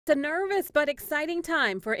It's a nervous but exciting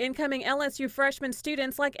time for incoming LSU freshman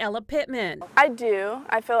students like Ella Pittman. I do.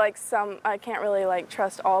 I feel like I can't really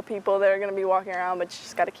trust all people that are going to be walking around, but you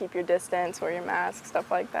just got to keep your distance, wear your mask, stuff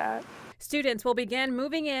like that. Students will begin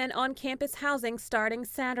moving in on campus housing starting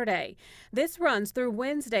Saturday. This runs through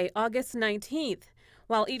Wednesday, August 19th.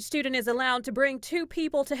 While each student is allowed to bring 2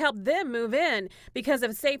 people to help them move in, because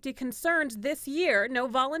of safety concerns this year, no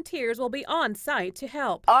volunteers will be on site to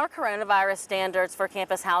help. Our coronavirus standards for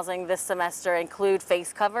campus housing this semester include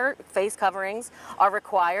face coverings are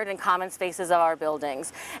required in common spaces of our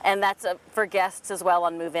buildings, and that's for guests as well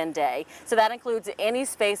on move-in day. So that includes any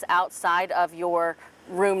space outside of your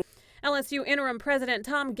room. LSU Interim President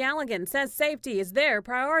Tom Galligan says safety is their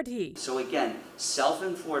priority. So again,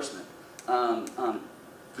 self-enforcement,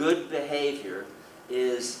 good behavior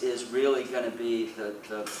is really going to be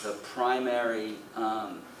the primary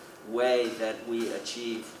way that we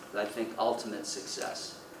achieve, I think, ultimate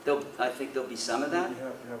success. I think there'll be some of that.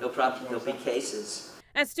 There'll be cases.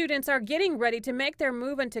 As students are getting ready to make their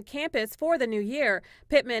move into campus for the new year,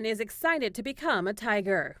 Pittman is excited to become a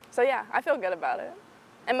Tiger. So yeah, I feel good about it.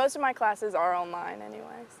 And most of my classes are online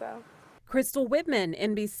anyway, so. Crystal Whitman,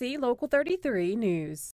 NBC Local 33 News.